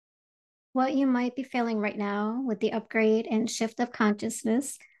what you might be feeling right now with the upgrade and shift of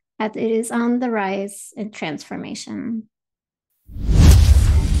consciousness as it is on the rise and transformation.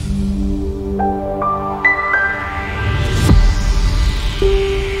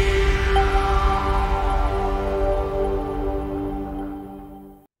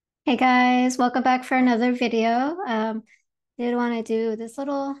 Hey guys, welcome back for another video. Did want to do this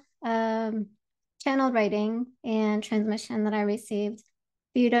little channel writing and transmission that I received.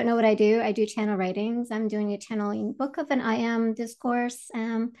 If you don't know what I do channel writings. I'm doing a channeling book of an I am discourse.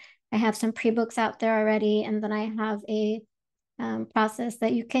 I have some pre-books out there already, and then I have a process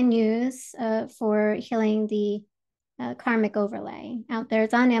that you can use for healing the karmic overlay out there.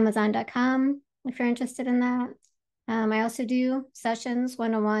 It's on Amazon.com if you're interested in that. I also do sessions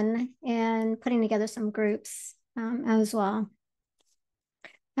one-on-one and putting together some groups as well.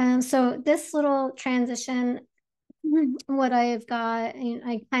 So this little transition, what I've got,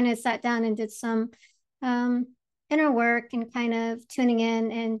 I kind of sat down and did some inner work and kind of tuning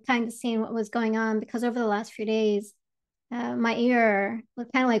in and kind of seeing what was going on, because over the last few days, my ear was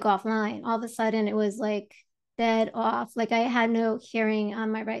kind of like offline. All of a sudden, it was like dead off. Like I had no hearing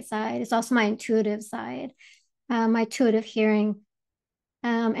on my right side. It's also my intuitive side, my intuitive hearing.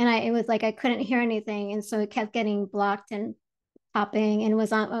 And it was like I couldn't hear anything. And so it kept getting blocked and popping, and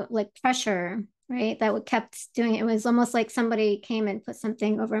was on like pressure, right? That would kept doing it. It was almost like somebody came and put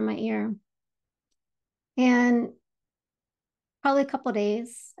something over my ear. And probably a couple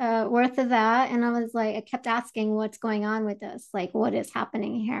days worth of that. And I was like, I kept asking what's going on with this? Like, what is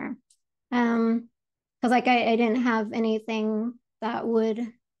happening here? Because like I didn't have anything that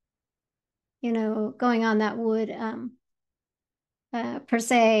would, going on that would per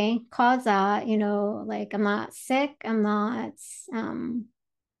se cause that, like I'm not sick, I'm not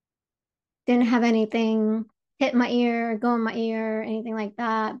didn't have anything hit my ear, go in my ear, anything like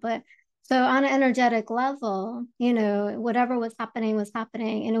that. But so on an energetic level, whatever was happening was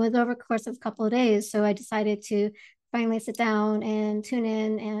happening. And it was over the course of a couple of days. So I decided to finally sit down and tune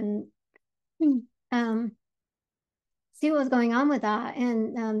in and see what was going on with that.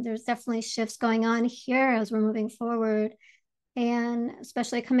 And there's definitely shifts going on here as we're moving forward. And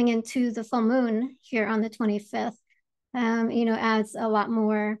especially coming into the full moon here on the 25th, adds a lot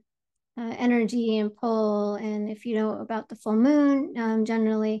more energy and pull. And if you know about the full moon,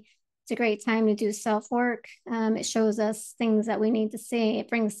 generally it's a great time to do self work. It shows us things that we need to see. It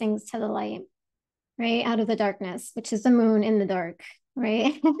brings things to the light, right? Out of the darkness, which is the moon in the dark,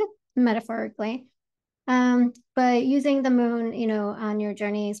 right? Metaphorically. But using the moon, on your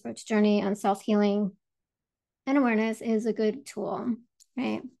journey, spiritual journey, on self healing and awareness is a good tool,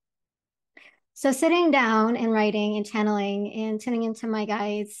 right? So sitting down and writing and channeling and tuning into my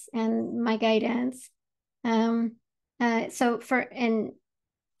guides and my guidance. I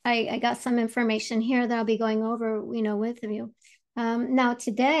got some information here that I'll be going over, with you. Now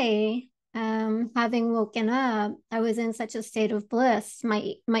today, having woken up, I was in such a state of bliss.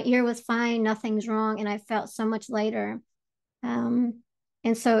 My ear was fine, nothing's wrong, and I felt so much lighter.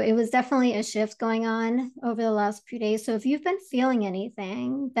 And so it was definitely a shift going on over the last few days. So if you've been feeling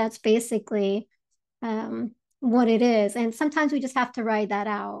anything, that's basically what it is. And sometimes we just have to ride that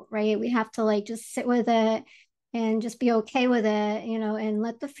out, right? We have to like just sit with it and just be okay with it, and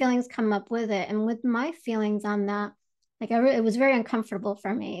let the feelings come up with it. And with my feelings on that, like it was very uncomfortable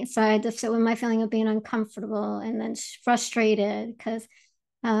for me. So I had to sit with my feeling of being uncomfortable and then frustrated because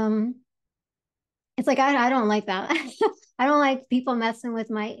it's like I don't like that. I don't like people messing with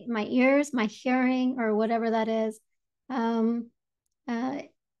my ears, my hearing, or whatever that is. Um, uh,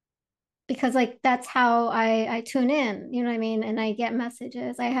 because like that's how I tune in, you know what I mean? And I get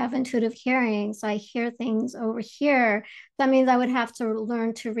messages. I have intuitive hearing, so I hear things over here. That means I would have to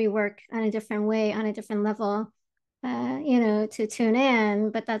learn to rework on a different way, on a different level, to tune in.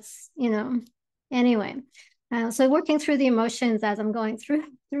 But that's, anyway. So working through the emotions as I'm going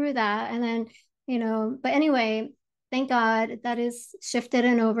through that, and then, but anyway, thank God that is shifted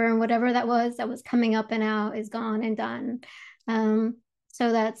and over, and whatever that was coming up and out is gone and done.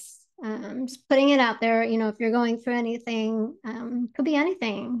 So that's just putting it out there. If you're going through anything, could be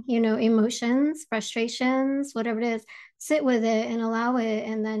anything, emotions, frustrations, whatever it is, sit with it and allow it,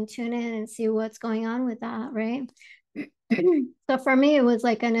 and then tune in and see what's going on with that, right? So for me, it was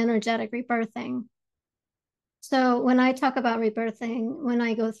like an energetic rebirthing. So when I talk about rebirthing, when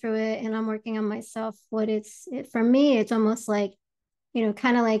I go through it and I'm working on myself, for me, it's almost like,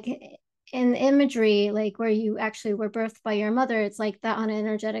 kind of like in imagery, like where you actually were birthed by your mother. It's like that on an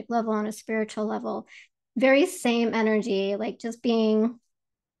energetic level, on a spiritual level, very same energy, like just being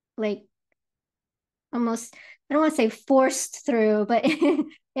like almost, I don't want to say forced through, but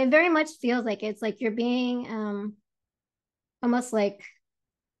it very much feels like it's like you're being almost like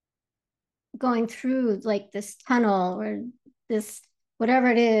going through like this tunnel or this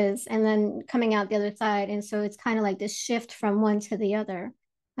whatever it is, and then coming out the other side. And so it's kind of like this shift from one to the other,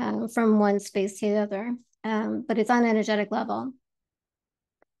 from one space to the other. But it's on an energetic level.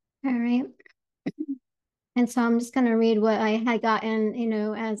 All right. And so I'm just going to read what I had gotten,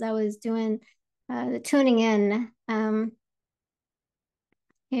 as I was doing the tuning in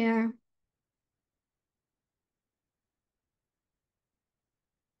here.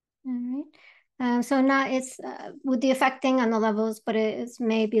 All right. So now it's with the affecting on the levels, but it's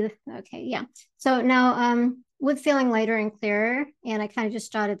maybe okay. Yeah. So now with feeling lighter and clearer, and I kind of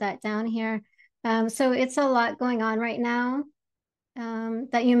just jotted that down here. So it's a lot going on right now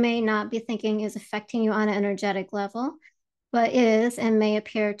that you may not be thinking is affecting you on an energetic level, but is and may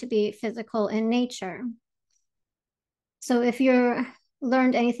appear to be physical in nature. So if you're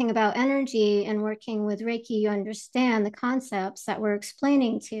learned anything about energy and working with Reiki, you understand the concepts that we're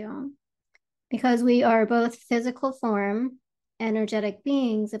explaining to you. Because we are both physical form, energetic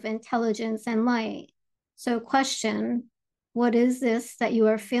beings of intelligence and light. So question, what is this that you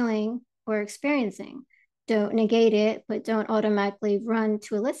are feeling or experiencing? Don't negate it, but don't automatically run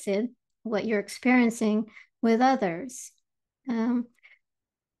to elicit what you're experiencing with others. A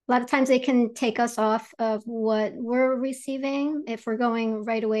lot of times they can take us off of what we're receiving if we're going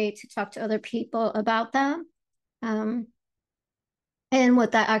right away to talk to other people about that. And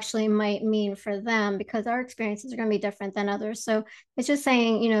what that actually might mean for them, because our experiences are going to be different than others. So it's just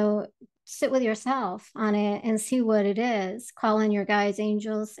saying, sit with yourself on it and see what it is. Call in your guides,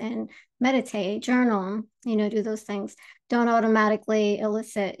 angels, and meditate, journal, do those things. Don't automatically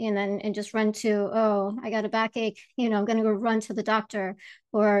elicit, and just run to, oh, I got a backache, I'm going to go run to the doctor,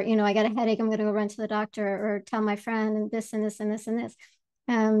 or, I got a headache, I'm going to go run to the doctor, or tell my friend and this and this and this and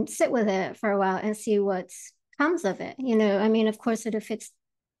this. Sit with it for a while and see what's comes of it. I mean, of course, if it's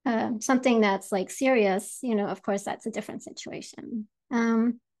something that's like serious, of course, that's a different situation.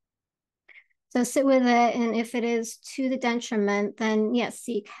 So sit with it. And if it is to the detriment, then yes,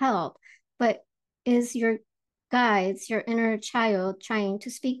 seek help. But is your guides, your inner child trying to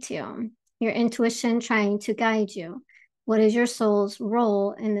speak to you? Your intuition trying to guide you? What is your soul's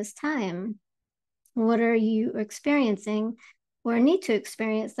role in this time? What are you experiencing or need to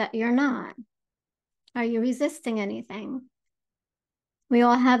experience that you're not? Are you resisting anything? We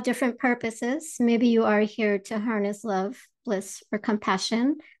all have different purposes. Maybe you are here to harness love, bliss, or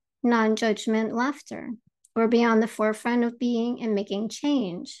compassion, non-judgment, laughter, or be on the forefront of being and making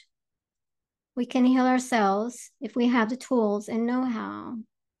change. We can heal ourselves if we have the tools and know-how.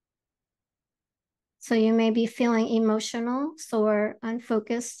 So you may be feeling emotional, sore,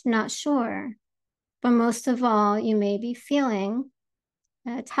 unfocused, not sure. But most of all, you may be feeling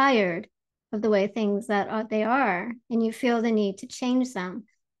tired of the way things they are, and you feel the need to change them,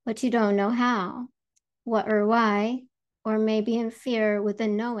 but you don't know how, what or why, or maybe in fear with the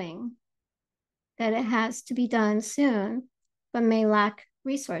knowing that it has to be done soon, but may lack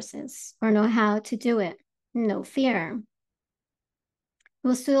resources or know how to do it. No fear. It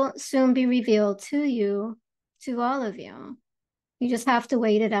will soon be revealed to you, to all of you. You just have to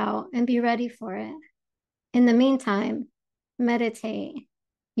wait it out and be ready for it. In the meantime, meditate,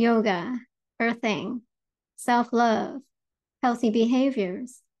 yoga, earthing, self-love, healthy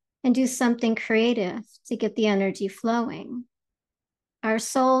behaviors, and do something creative to get the energy flowing. Our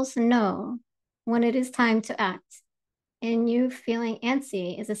souls know when it is time to act, and you feeling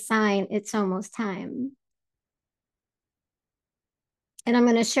antsy is a sign it's almost time. And I'm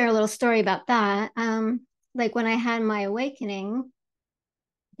going to share a little story about that. Like when I had my awakening,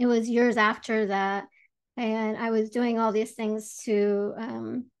 it was years after that, and I was doing all these things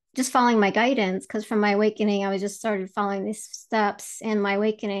to just following my guidance, because from my awakening I was just started following these steps in my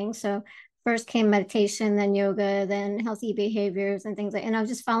awakening. So first came meditation, then yoga, then healthy behaviors and things like, and I was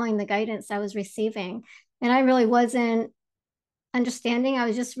just following the guidance I was receiving, and I really wasn't understanding. I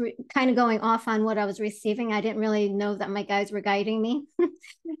was just kind of going off on what I was receiving. I didn't really know that my guides were guiding me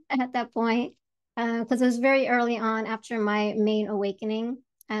at that point, because it was very early on after my main awakening,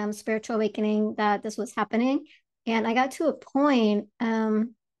 spiritual awakening, that this was happening. And I got to a point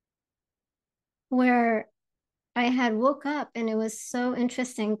where I had woke up, and it was so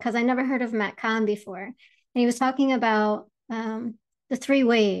interesting because I never heard of Matt Kahn before. And he was talking about the three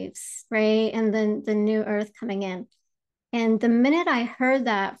waves, right? And then the new earth coming in. And the minute I heard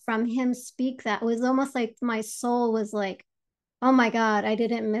that from him speak, that was almost like my soul was like, oh my God, I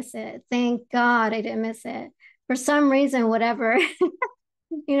didn't miss it. Thank God I didn't miss it. For some reason, whatever,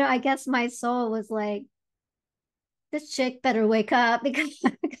 I guess my soul was like, this chick better wake up because,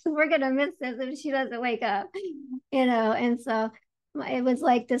 because we're gonna miss this if she doesn't wake up, you know. And so it was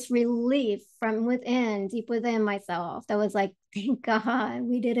like this relief from within, deep within myself, that was like, thank God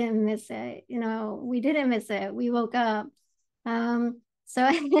we didn't miss it, you know, we didn't miss it, we woke up. So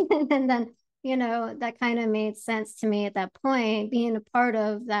and then, you know, that kind of made sense to me at that point, being a part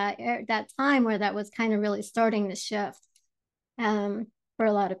of that time where that was kind of really starting to shift for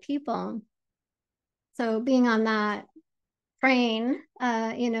a lot of people. So being on that train,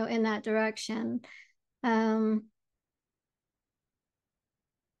 you know, in that direction. Um,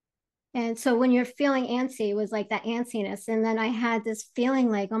 and so when you're feeling antsy, it was like that antsiness. And then I had this feeling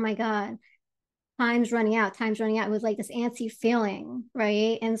like, oh my God, time's running out, time's running out. It was like this antsy feeling,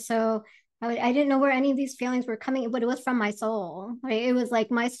 right? And so I didn't know where any of these feelings were coming, but it was from my soul, right? It was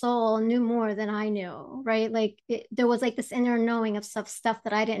like my soul knew more than I knew, right? Like there was like this inner knowing of stuff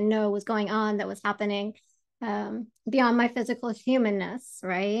that I didn't know was going on, that was happening beyond my physical humanness,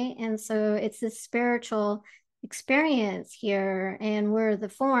 right? And so it's this spiritual experience here, and we're the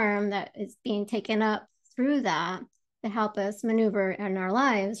form that is being taken up through that to help us maneuver in our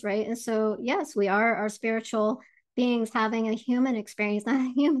lives, right? And so, yes, we are our spiritual beings having a human experience, not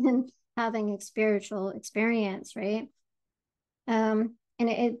a human having a spiritual experience, right?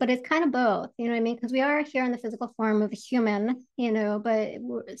 But it's kind of both, you know what I mean? Because we are here in the physical form of a human, you know, but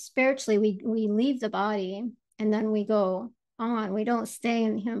spiritually we leave the body and then we go on. We don't stay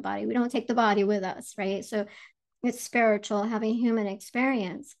in the human body. We don't take the body with us, right? So it's spiritual, having human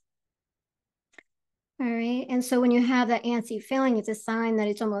experience. All right. And so when you have that antsy feeling, it's a sign that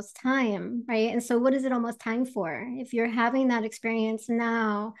it's almost time, right? And so what is it almost time for? If you're having that experience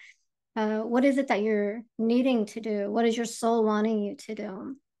now, what is it that you're needing to do? What is your soul wanting you to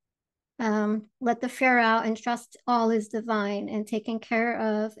do? Let the fear out and trust all is divine and taken care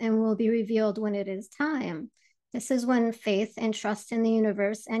of and will be revealed when it is time. This is when faith and trust in the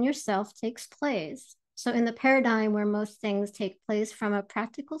universe and yourself takes place. So in the paradigm where most things take place from a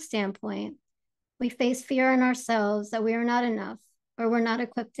practical standpoint, we face fear in ourselves that we are not enough or we're not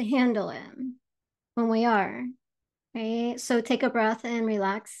equipped to handle it when we are, right? So take a breath and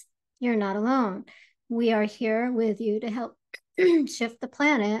relax. You're not alone. We are here with you to help shift the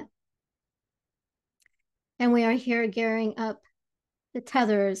planet. And we are here gearing up the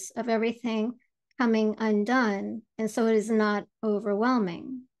tethers of everything coming undone. And so it is not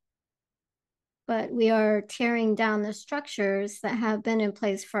overwhelming. But we are tearing down the structures that have been in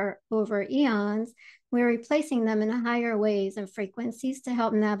place for over eons. We're replacing them in higher ways and frequencies to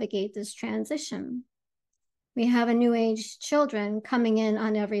help navigate this transition. We have a new age children coming in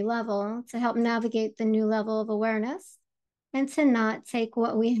on every level to help navigate the new level of awareness and to not take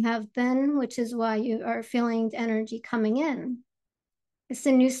what we have been, which is why you are feeling the energy coming in. It's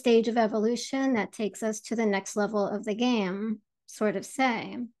a new stage of evolution that takes us to the next level of the game, sort of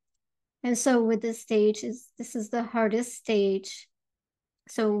say. And so with this this is the hardest stage.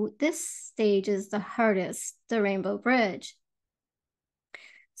 So this stage is the hardest, the Rainbow Bridge.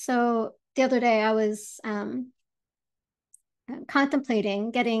 So the other day I was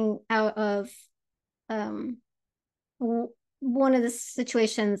contemplating getting out of one of the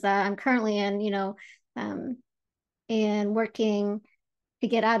situations that I'm currently in, you know, and working to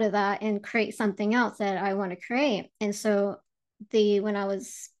get out of that and create something else that I want to create. And so when I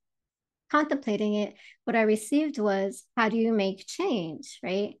was contemplating it, what I received was, how do you make change,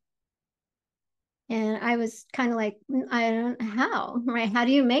 right? And I was kind of like, I don't know how, right? How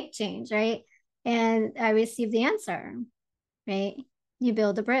do you make change, right? And I received the answer, right? You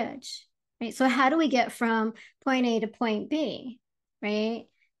build a bridge, right? So how do we get from point A to point B, right?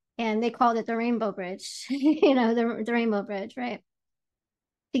 And they called it the Rainbow Bridge, you know, the Rainbow Bridge, right?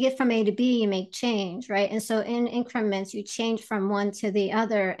 To get from A to B, you make change, right? And so in increments, you change from one to the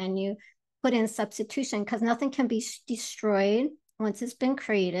other and you put in substitution because nothing can be destroyed once it's been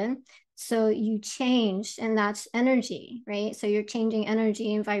created. So you change, and that's energy, right? So you're changing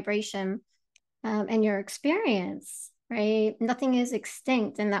energy and vibration and your experience, right? Nothing is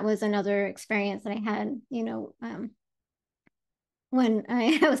extinct. And that was another experience that I had, you know, when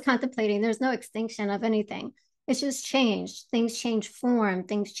I was contemplating, there's no extinction of anything. It's just changed. Things change form,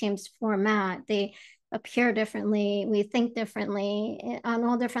 things change format. They appear differently. We think differently on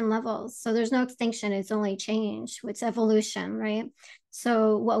all different levels. So there's no extinction. It's only change. It's evolution, right?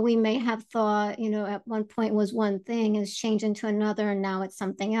 So what we may have thought, you know, at one point was one thing is changed into another, and now it's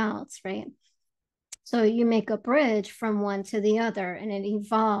something else, right? So you make a bridge from one to the other and it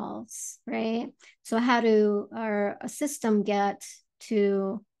evolves, right? So how do our system get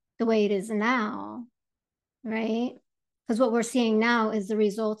to the way it is now, right? because what we're seeing now is the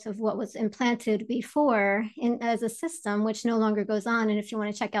result of what was implanted before in as a system, which no longer goes on. And if you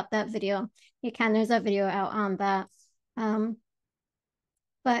want to check out that video, you can. There's a video out on that. Um,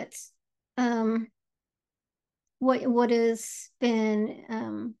 but what has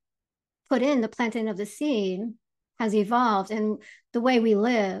been put in the planting of the seed has evolved, and the way we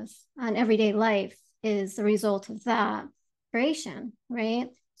live on everyday life is the result of that creation, right?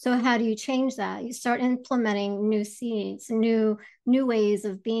 So how do you change that? You start implementing new seeds, new ways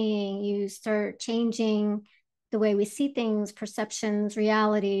of being. You start changing the way we see things, perceptions,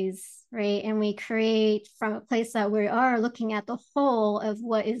 realities, right? And we create from a place that we are looking at the whole of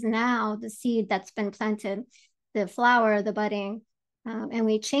what is now the seed that's been planted, the flower, the budding, and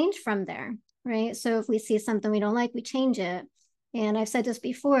we change from there, right? So if we see something we don't like, we change it. And I've said this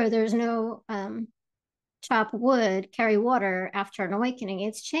before, there's no chop wood, carry water after an awakening.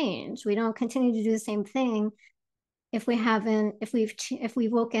 It's change. We don't continue to do the same thing if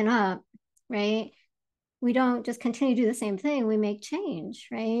we've woken up, right? We don't just continue to do the same thing. We make change,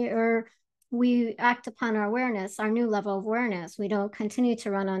 right? Or we act upon our awareness, our new level of awareness. We don't continue to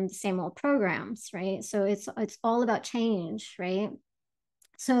run on the same old programs, right? So it's all about change, right?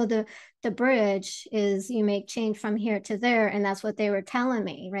 So the bridge is you make change from here to there, and that's what they were telling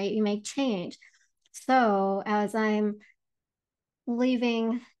me, right? You make change. So as I'm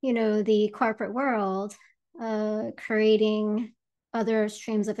leaving, the corporate world, creating other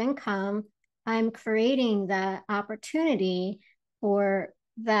streams of income, I'm creating that opportunity for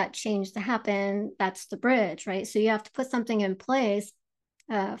that change to happen. That's the bridge, right? So you have to put something in place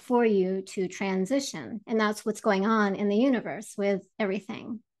for you to transition. And that's what's going on in the universe with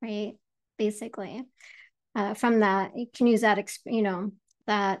everything, right? Basically, from that, you can use that,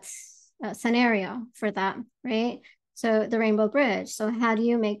 that scenario for that, right? So the rainbow bridge. So how do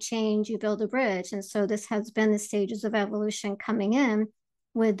you make change? You build a bridge. And so this has been the stages of evolution coming in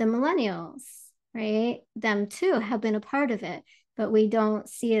with the millennials, right? Them too have been a part of it, but we don't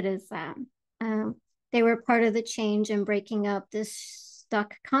see it as that. They were part of the change and breaking up this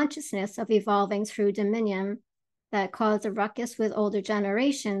stuck consciousness of evolving through dominion that caused a ruckus with older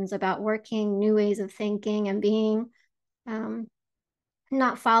generations about working new ways of thinking and being,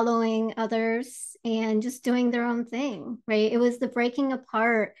 not following others and just doing their own thing, right? It was the breaking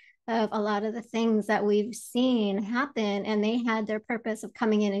apart of a lot of the things that we've seen happen, and they had their purpose of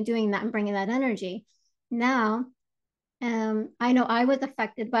coming in and doing that and bringing that energy. Now, I know I was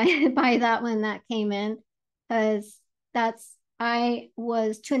affected by by that when that came in, because I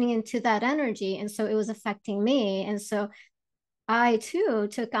was tuning into that energy, and so it was affecting me, and so I too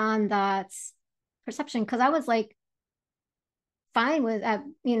took on that perception because I was like fine with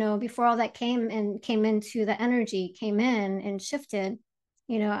before all that came into the energy came in and shifted.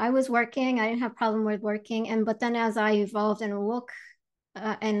 I was working, I didn't have problem with working, but then as I evolved and woke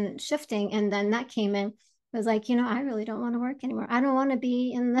and shifting, and then that came in, it was like, I really don't want to work anymore. I don't want to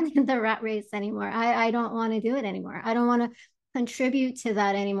be in the rat race anymore. I don't want to do it anymore. I don't want to contribute to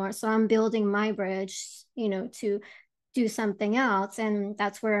that anymore. So I'm building my bridge, to do something else. And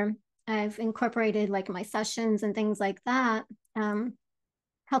that's where I've incorporated like my sessions and things like that,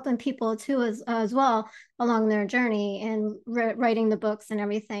 helping people too as well along their journey and writing the books and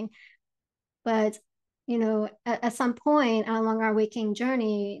everything. But at some point along our waking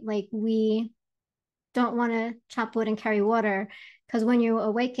journey, like we don't want to chop wood and carry water, because when you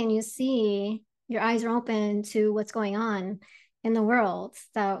awaken, you see your eyes are open to what's going on in the world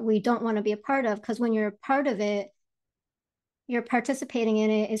that we don't want to be a part of, because when you're a part of it, you're participating in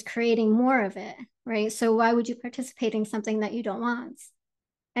it is creating more of it, right? So why would you participate in something that you don't want?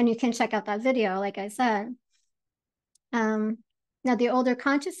 And you can check out that video, like I said. Now, the older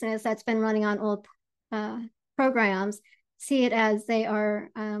consciousness that's been running on old programs see it as they are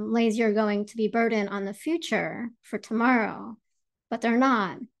lazier going to be burden on the future for tomorrow, but they're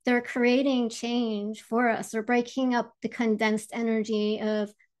not. They're creating change for us. They're breaking up the condensed energy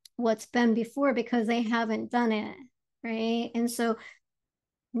of what's been before because they haven't done it, right? And so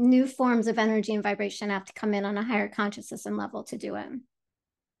new forms of energy and vibration have to come in on a higher consciousness and level to do it,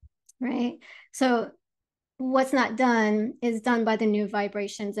 right? So what's not done is done by the new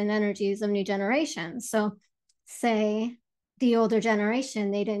vibrations and energies of new generations. So say the older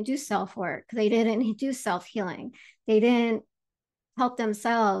generation, they didn't do self-work. They didn't do self-healing. They didn't help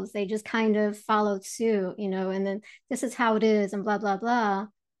themselves. They just kind of followed suit, and then this is how it is and blah, blah, blah,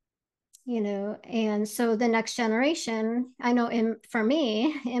 and so the next generation, I know for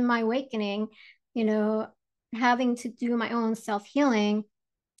me, in my awakening, having to do my own self-healing,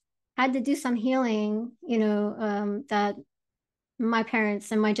 had to do some healing, that my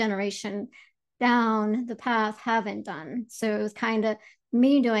parents and my generation down the path haven't done. So it was kind of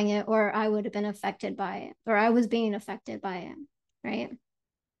me doing it, or I would have been affected by it, or I was being affected by it, right?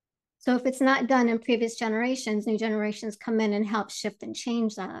 So if it's not done in previous generations, new generations come in and help shift and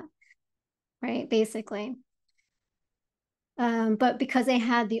change that, right? Basically. But because they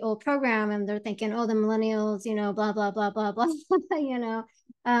had the old program and they're thinking, oh, the millennials, blah, blah, blah, blah, blah,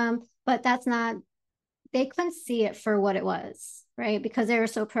 but that's not, they couldn't see it for what it was, right? Because they were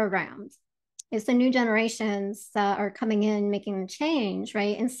so programmed. It's the new generations that are coming in, making the change,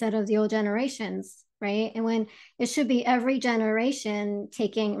 right? Instead of the old generations, right? And when it should be every generation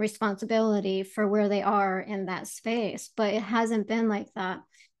taking responsibility for where they are in that space, but it hasn't been like that.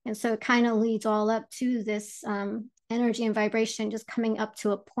 And so it kind of leads all up to this energy and vibration just coming up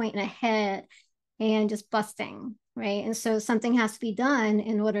to a point and a head and just busting, right? And so something has to be done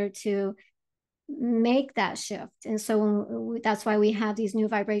in order to make that shift. And so that's why we have these new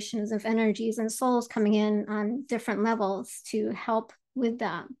vibrations of energies and souls coming in on different levels to help with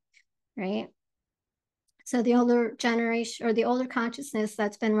that, right? So the older generation or the older consciousness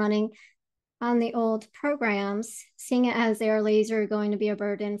that's been running on the old programs, seeing it as their laser going to be a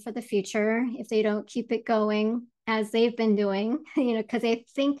burden for the future if they don't keep it going as they've been doing, because they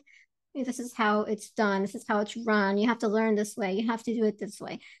think this is how it's done, this is how it's run. You have to learn this way, you have to do it this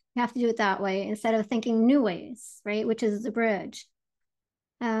way, you have to do it that way, instead of thinking new ways, right? Which is the bridge.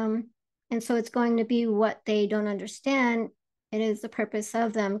 And so it's going to be what they don't understand. It is the purpose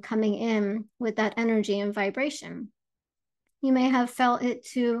of them coming in with that energy and vibration. You may have felt it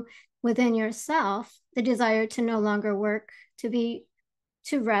too within yourself, the desire to no longer work,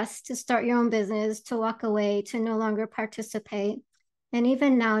 to rest, to start your own business, to walk away, to no longer participate. And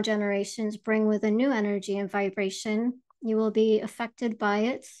even now, generations bring with a new energy and vibration. You will be affected by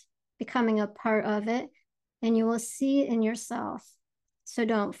it, becoming a part of it, and you will see it in yourself. So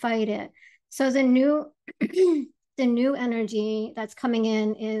don't fight it. So the new the new energy that's coming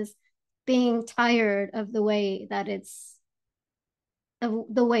in is being tired of the way that it's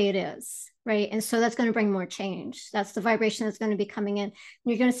the way it is, right? And so that's going to bring more change. That's the vibration that's going to be coming in.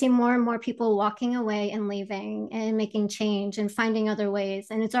 You're going to see more and more people walking away and leaving and making change and finding other ways.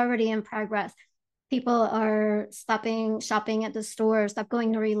 And it's already in progress. People are stopping shopping at the store, stop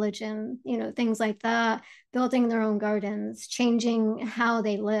going to religion, things like that, building their own gardens, changing how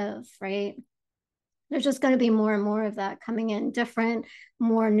they live, right? There's just going to be more and more of that coming in, different,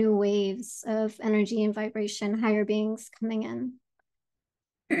 more new waves of energy and vibration, higher beings coming in.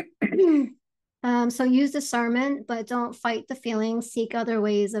 So use discernment, but don't fight the feelings, seek other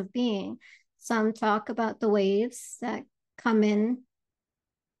ways of being. Some talk about the waves that come in,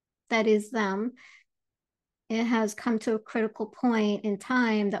 that is them. It has come to a critical point in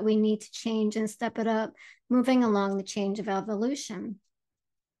time that we need to change and step it up, moving along the change of evolution.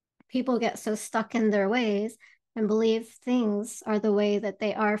 People get so stuck in their ways and believe things are the way that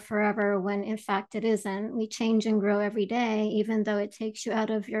they are forever, when in fact it isn't. We change and grow every day, even though it takes you out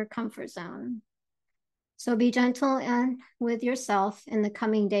of your comfort zone. So be gentle and with yourself in the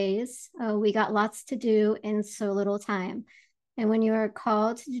coming days. We got lots to do in so little time. And when you are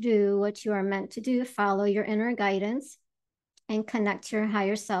called to do what you are meant to do, follow your inner guidance and connect to your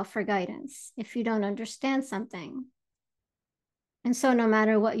higher self for guidance if you don't understand something. And so no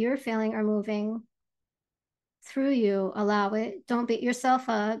matter what you're feeling or moving through you, allow it. Don't beat yourself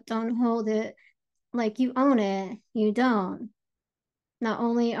up. Don't hold it like you own it. You don't. Not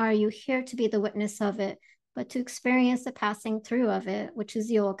only are you here to be the witness of it, but to experience the passing through of it, which is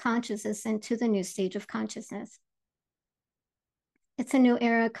the old consciousness, into the new stage of consciousness. It's a new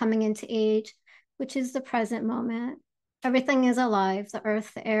era coming into age, which is the present moment. Everything is alive, the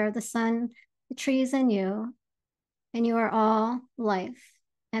earth, the air, the sun, the trees, and you are all life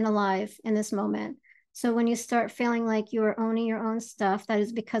and alive in this moment. So when you start feeling like you are owning your own stuff, that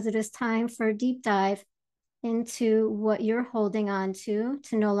is because it is time for a deep dive into what you're holding on to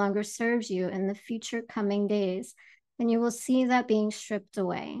no longer serves you in the future coming days. And you will see that being stripped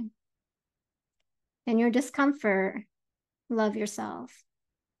away. In your discomfort, love yourself.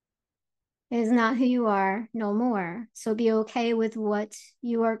 It is not who you are no more. So be okay with what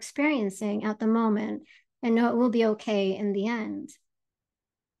you are experiencing at the moment, and know it will be okay in the end.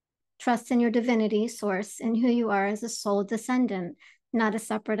 Trust in your divinity, source, and who you are as a soul descendant, not a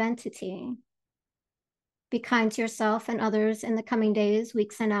separate entity. Be kind to yourself and others in the coming days,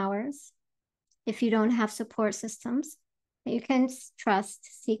 weeks, and hours. If you don't have support systems that you can trust,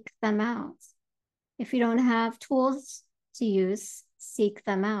 seek them out. If you don't have tools to use, seek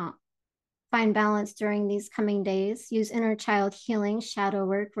them out. Find balance during these coming days. Use inner child healing, shadow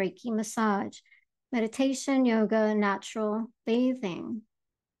work, Reiki, massage, meditation, yoga, natural bathing.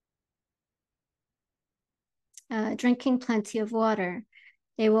 drinking plenty of water.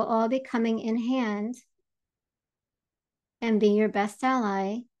 They will all be coming in hand and be your best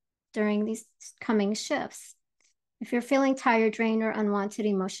ally during these coming shifts. If you're feeling tired, drained, or unwanted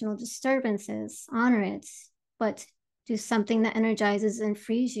emotional disturbances, honor it, but do something that energizes and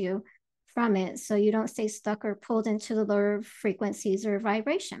frees you from it so you don't stay stuck or pulled into the lower frequencies or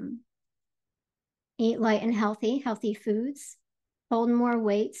vibration. Eat light and healthy foods. Hold more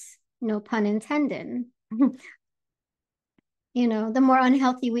weights, no pun intended. You know, the more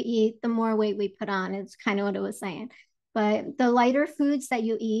unhealthy we eat, the more weight we put on. It's kind of what it was saying. But the lighter foods that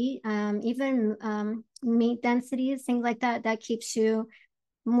you eat, even meat densities, things like that, that keeps you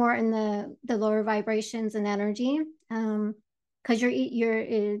more in the lower vibrations and energy, because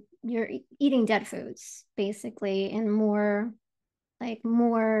you're eating dead foods basically, and more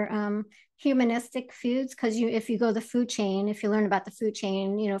humanistic foods, because if you go the food chain, if you learn about the food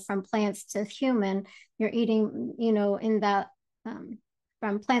chain, you know, from plants to human, you're eating, you know, in that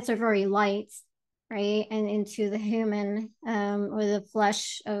from plants are very light, right, and into the human, or the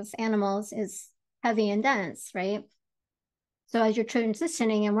flesh of animals is heavy and dense, right? So as you're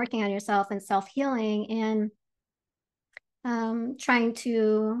transitioning and working on yourself and self-healing and trying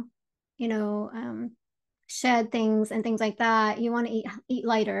to, you know, shed things and things like that, you want to eat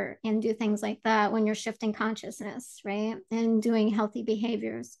lighter and do things like that when you're shifting consciousness, right? And doing healthy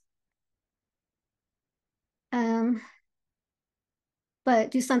behaviors.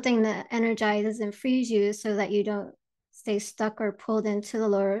 But do something that energizes and frees you so that you don't stay stuck or pulled into the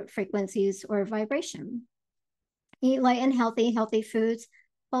lower frequencies or vibration. Eat light and healthy foods.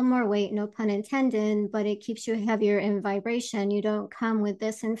 Hold more weight, no pun intended, but it keeps you heavier in vibration. You don't come with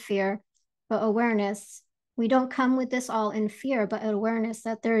this in fear, but awareness. We don't come with this all in fear, but awareness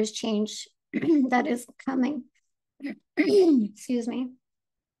that there is change that is coming. Excuse me.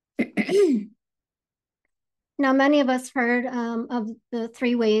 Now, many of us heard of the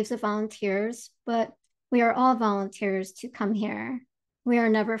 3 waves of volunteers, but we are all volunteers to come here. We are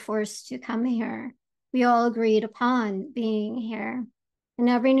never forced to come here. We all agreed upon being here. And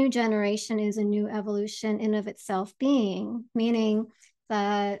every new generation is a new evolution in of itself being, meaning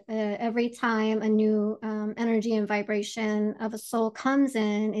that every time a new energy and vibration of a soul comes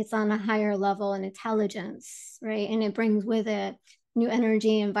in, it's on a higher level in intelligence, right? And it brings with it new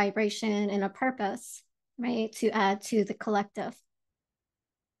energy and vibration and a purpose, right, to add to the collective.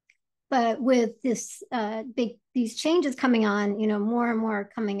 But with this these changes coming on, you know, more and more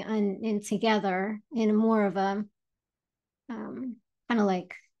coming on in together in more of a kind of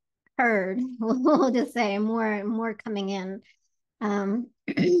like herd, we'll just say more and more coming in.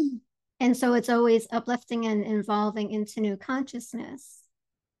 And so it's always uplifting and evolving into new consciousness,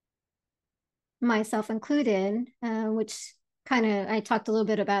 myself included, which kind of, I talked a little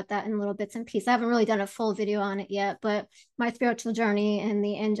bit about that in little bits and pieces. I haven't really done a full video on it yet, but my spiritual journey and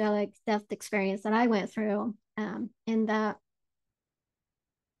the angelic death experience that I went through in that.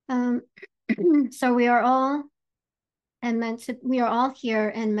 So we are all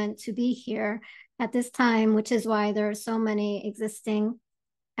here and meant to be here at this time, which is why there are so many existing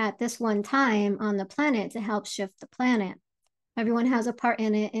at this one time on the planet to help shift the planet. Everyone has a part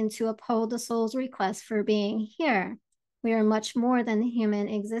in it and to uphold the soul's request for being here. We are much more than the human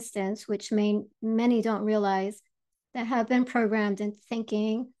existence, which many don't realize, that have been programmed into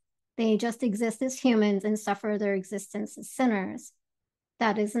thinking they just exist as humans and suffer their existence as sinners.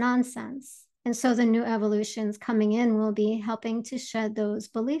 That is nonsense. And so the new evolutions coming in will be helping to shed those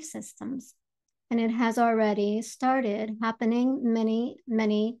belief systems. And it has already started happening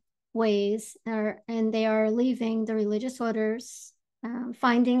many ways, and they are leaving the religious orders,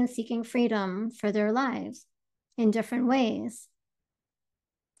 finding and seeking freedom for their lives in different ways.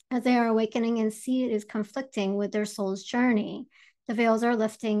 As they are awakening and see it is conflicting with their soul's journey, the veils are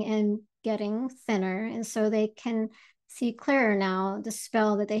lifting and getting thinner, and so they can see clearer now the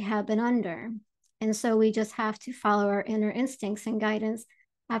spell that they have been under. And so we just have to follow our inner instincts and guidance.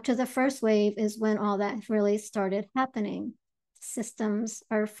 After the first wave is when all that really started happening. Systems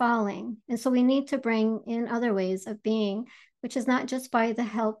are falling. And so we need to bring in other ways of being, which is not just by the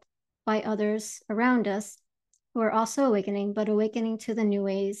help by others around us who are also awakening, but awakening to the new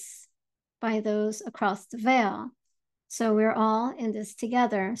ways by those across the veil. So we're all in this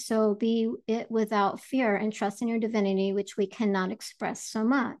together. So be it without fear and trust in your divinity, which we cannot express so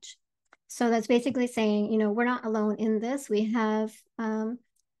much. So that's basically saying, you know, we're not alone in this. We have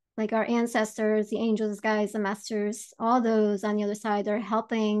like our ancestors, the angels, guides, the masters, all those on the other side, they're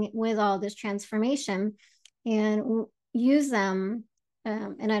helping with all this transformation, and use them.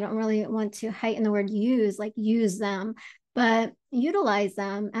 And I don't really want to heighten the word use, like use them, but utilize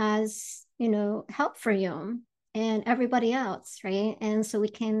them as, you know, help for you. and everybody else, right? And so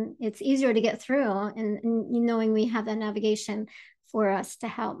it's easier to get through, and knowing we have that navigation for us to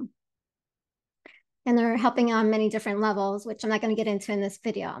help. And they're helping on many different levels, which I'm not going to get into in this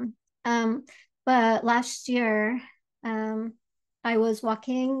video. But last year, I was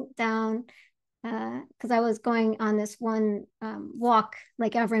walking down because I was going on this one walk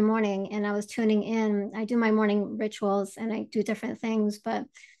like every morning, and I was tuning in. I do my morning rituals and I do different things, but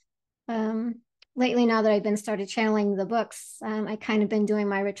lately, now that I've been started channeling the books, I kind of been doing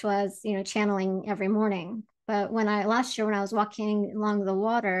my ritual as, channeling every morning. But last year when I was walking along the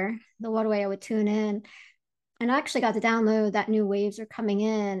waterway, I would tune in, and I actually got to download that new waves are coming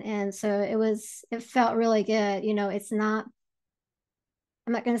in. And so it felt really good.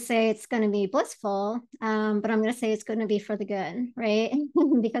 I'm not going to say it's going to be blissful, but I'm going to say it's going to be for the good, right?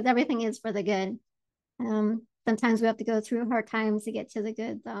 Because everything is for the good. Sometimes we have to go through hard times to get to the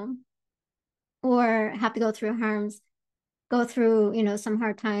good, though, or have to go through, some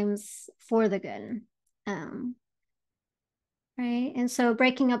hard times for the good. Right. And so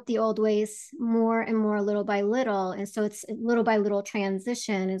breaking up the old ways more and more, little by little. And so it's little by little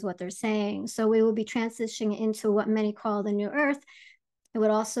transition is what they're saying. So we will be transitioning into what many call the new earth. It would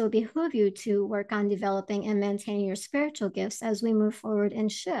also behoove you to work on developing and maintaining your spiritual gifts as we move forward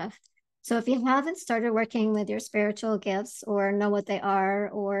and shift. So if you haven't started working with your spiritual gifts or know what they are,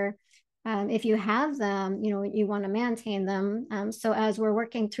 or if you have them, you want to maintain them. So as we're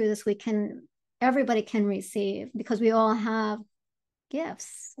working through this, everybody can receive, because we all have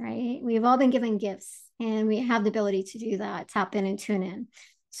gifts, right? We've all been given gifts, and we have the ability to do that, tap in and tune in.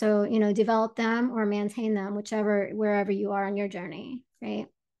 So, develop them or maintain them, wherever you are on your journey, right?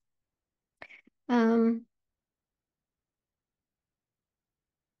 And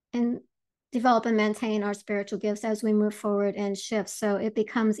develop and maintain our spiritual gifts as we move forward and shift. So it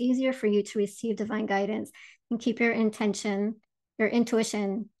becomes easier for you to receive divine guidance and keep your intuition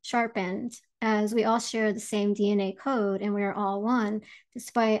sharpened, as we all share the same DNA code and we are all one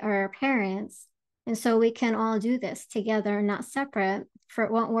despite our appearance. And so we can all do this together, not separate, for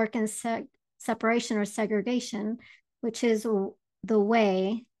it won't work in separation or segregation, which is the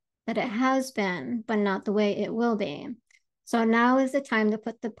way that it has been, but not the way it will be. So now is the time to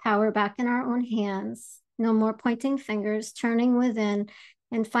put the power back in our own hands. No more pointing fingers, turning within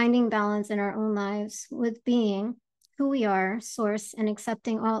and finding balance in our own lives with being who we are, source, and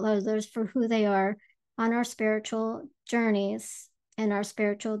accepting all others for who they are on our spiritual journeys and our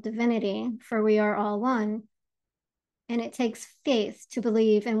spiritual divinity, for we are all one. And it takes faith to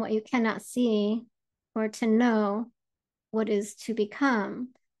believe in what you cannot see, or to know what is to become.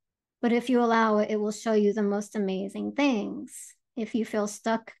 But if you allow it, it will show you the most amazing things. If you feel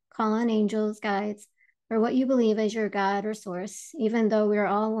stuck, call on angels, guides, or what you believe as your God or source, even though we're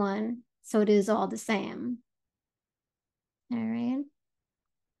all one, so it is all the same. All right.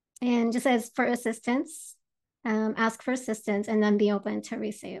 And just as for assistance, ask for assistance and then be open to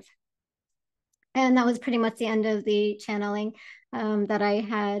receive. And that was pretty much the end of the channeling that I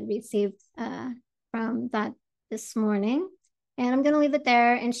had received from that this morning. And I'm going to leave it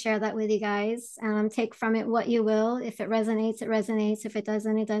there and share that with you guys. Take from it what you will. If it resonates, it resonates. If it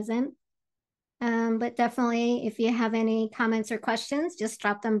doesn't, it doesn't. But definitely, if you have any comments or questions, just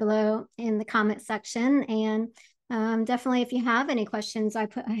drop them below in the comment section. And definitely, if you have any questions, I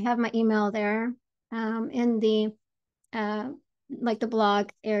have my email there in the the blog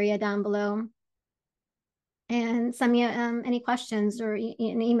area down below. And send me any questions or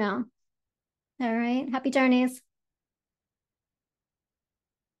an email. All right. Happy journeys.